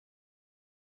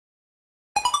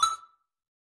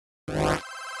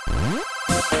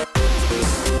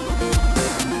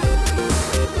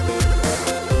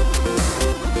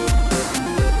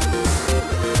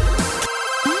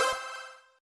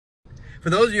For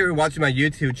those of you who are watching my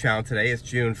YouTube channel today, it's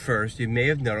June 1st, you may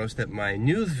have noticed that my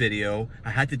news video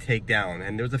I had to take down.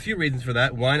 And there was a few reasons for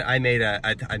that. One, I made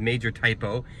a major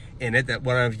typo in it that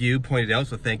one of you pointed out,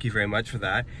 so thank you very much for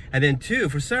that. And then two,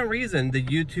 for some reason, the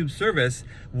YouTube service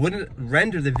wouldn't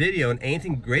render the video in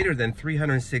anything greater than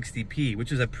 360p,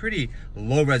 which is a pretty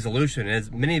low resolution. And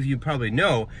as many of you probably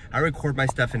know, I record my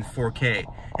stuff in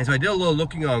 4K. And so I did a little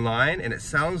looking online, and it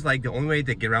sounds like the only way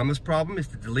to get around this problem is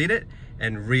to delete it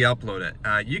and re-upload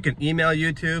it. You can email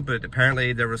YouTube, but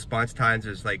apparently their response times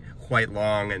is like quite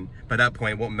long, and by that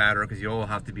point it won't matter because you'll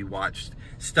have to be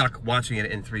stuck watching it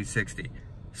in 360.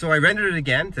 So I rendered it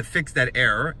again to fix that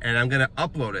error, and I'm gonna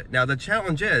upload it. Now the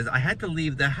challenge is I had to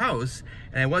leave the house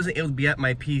and I wasn't able to be at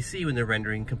my PC when the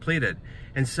rendering completed.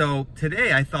 And so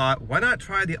today I thought, why not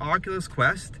try the Oculus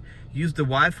Quest, use the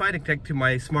Wi-Fi to connect to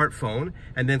my smartphone,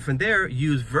 and then from there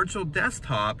use virtual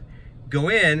desktop, go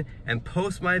in and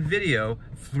post my video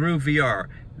through VR.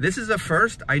 This is a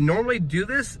first. I normally do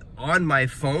this on my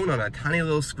phone on a tiny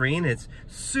little screen. It's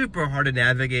super hard to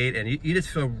navigate and you just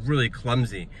feel really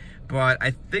clumsy. But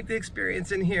I think the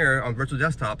experience in here on virtual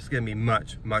desktop is gonna be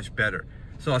much, much better.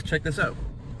 So let's check this out.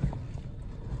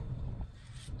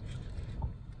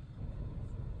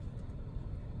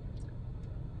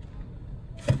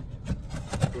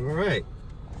 All right.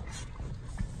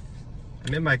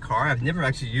 I'm in my car. I've never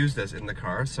actually used this in the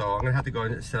car, so I'm gonna have to go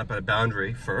and set up a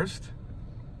boundary first.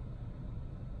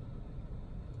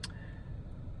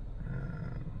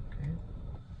 Okay.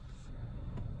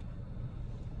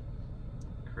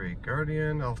 Create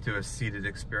Guardian. I'll do a seated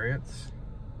experience.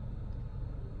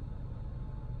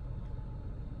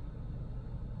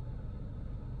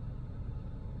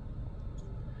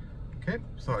 Okay,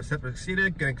 so I set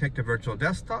seated, gonna connect to virtual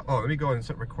desktop. Oh, let me go and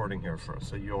start recording here first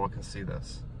so you all can see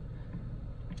this.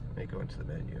 Let me go into the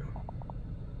menu.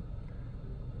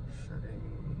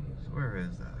 Settings, where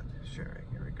is that? Sharing,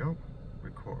 here we go.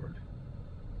 Record.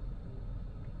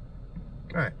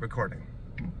 All right, recording.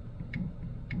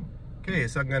 Okay,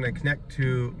 so I'm gonna connect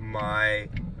to my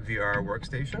VR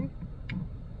workstation.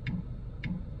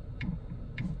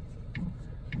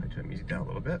 I turn the music down a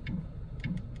little bit.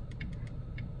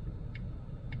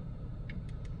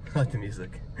 I like the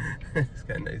music. It's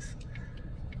kind of nice.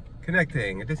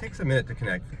 Connecting. It takes a minute to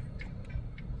connect.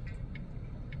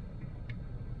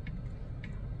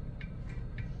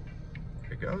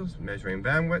 Here it goes. Measuring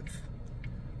bandwidth.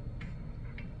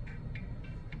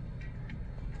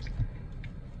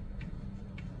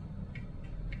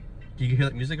 Do you hear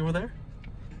that music over there?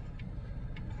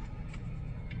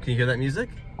 Can you hear that music?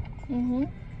 Mm-hmm.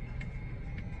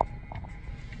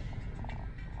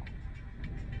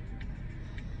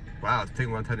 Wow, it's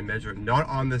taking a long time to measure. Not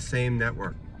on the same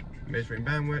network. Measuring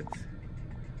bandwidth.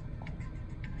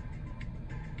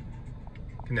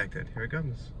 Connected. Here it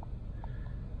comes.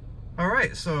 All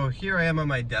right, so here I am on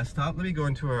my desktop. Let me go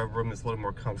into a room that's a little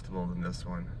more comfortable than this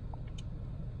one.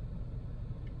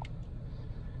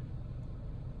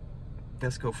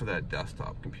 Let's go for that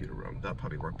desktop computer room. That'll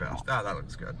probably work best. Ah, that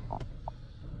looks good.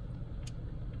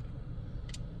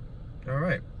 All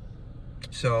right,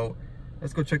 so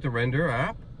let's go check the render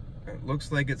app. It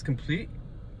looks like it's complete.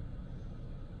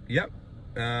 Yep,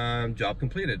 job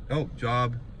completed. Oh,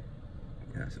 job,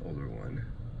 yeah, it's an older one.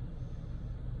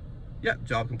 Yep,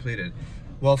 job completed.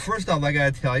 Well, first off, I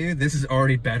gotta tell you, this is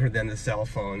already better than the cell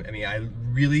phone. I mean, I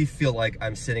really feel like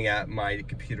I'm sitting at my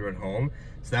computer at home,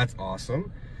 so that's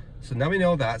awesome. So now we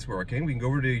know that's working. We can go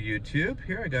over to YouTube.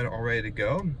 Here, I got it all ready to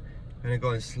go. I'm gonna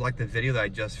go and select the video that I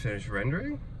just finished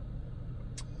rendering.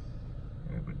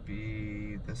 It would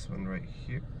be this one right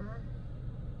here.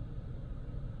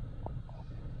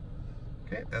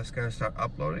 Okay, that's gonna start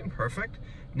uploading, perfect.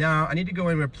 Now, I need to go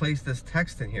and replace this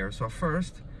text in here. So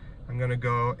first, I'm gonna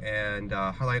go and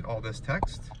highlight all this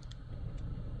text.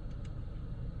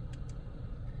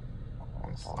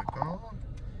 And select all.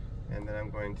 And then I'm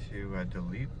going to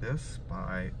delete this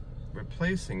by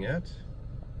replacing it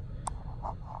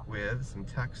with some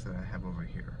text that I have over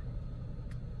here.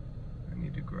 I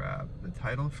need to grab the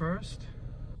title first.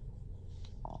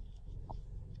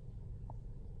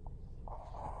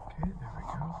 Okay, there we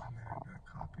go. And then I'm going to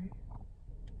copy.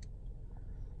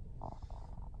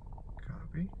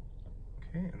 Copy.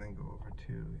 Okay, and then go over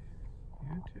to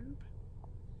YouTube.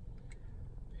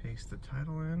 Paste the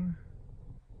title in.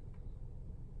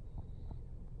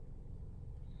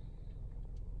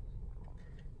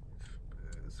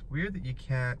 It's weird that you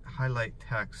can't highlight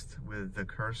text with the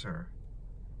cursor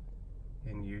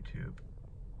in YouTube.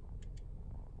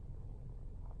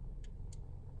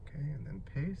 Okay, and then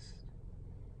paste.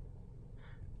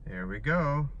 There we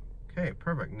go. Okay,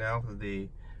 perfect. Now for the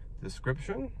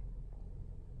description.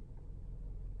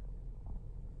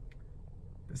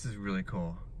 This is really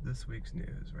cool. This week's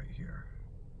news right here.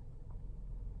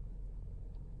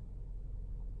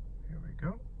 Here we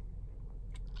go.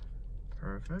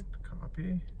 Perfect.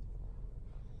 Copy.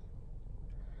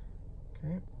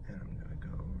 Okay, and I'm gonna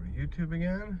go over to YouTube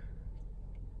again.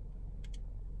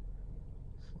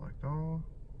 Select all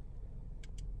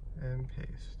and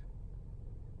paste.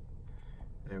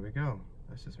 There we go.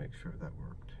 Let's just make sure that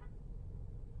worked.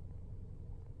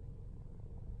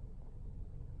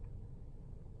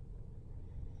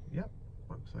 Yep,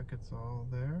 looks like it's all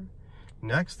there.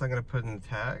 Next, I'm going to put in the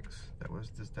tags. That was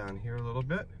just down here a little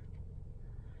bit.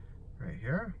 Right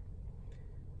here.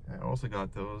 I also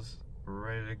got those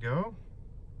ready to go.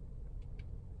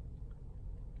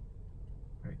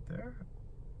 Right there.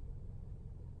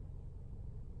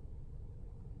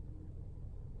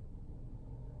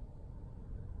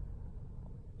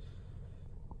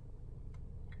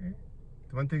 Okay.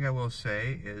 The one thing I will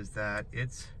say is that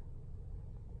it's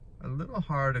a little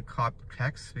hard to copy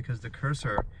text because the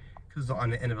cursor, because it's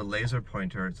on the end of a laser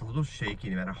pointer, it's a little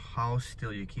shaky no matter how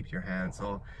still you keep your hand.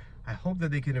 So I hope that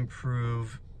they can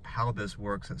improve how this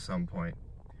works at some point.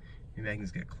 Maybe I can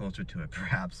just get closer to it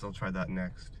perhaps. I'll try that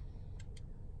next.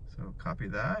 So copy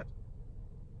that.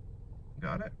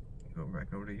 Got it. Go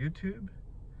back over to YouTube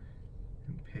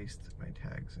and paste my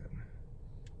tags in.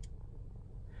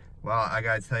 Wow, I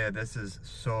gotta tell you, this is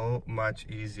so much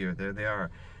easier. There they are.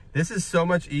 This is so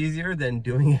much easier than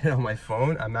doing it on my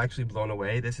phone. I'm actually blown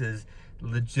away. This is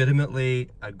legitimately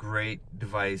a great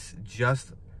device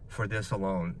just for this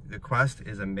alone. The Quest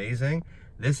is amazing.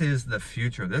 This is the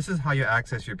future. This is how you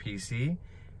access your PC.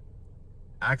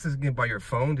 Accessing it by your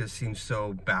phone just seems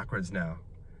so backwards now.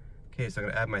 Okay, so I'm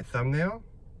gonna add my thumbnail.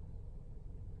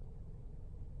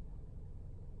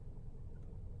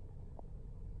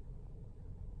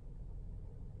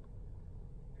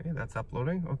 Okay, that's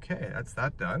uploading. Okay, that's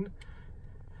that done.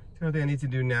 The only thing I need to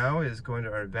do now is go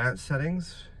into our advanced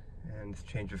settings and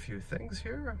change a few things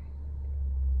here.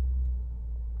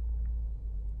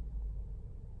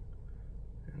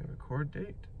 And the record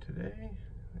date today.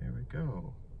 There we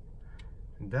go.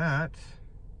 And that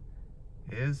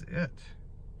is it.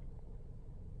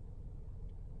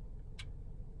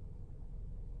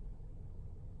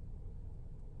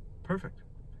 Perfect.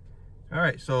 All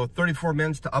right, so 34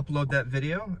 minutes to upload that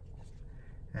video,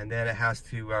 and then it has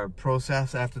to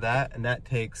process after that, and that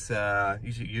takes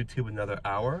usually YouTube another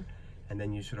hour, and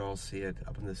then you should all see it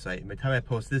up on the site. By the time I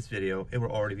post this video, it will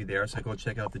already be there, so go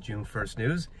check out the June 1st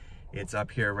news. It's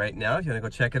up here right now if you want to go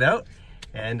check it out,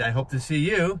 and I hope to see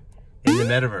you in the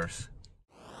metaverse.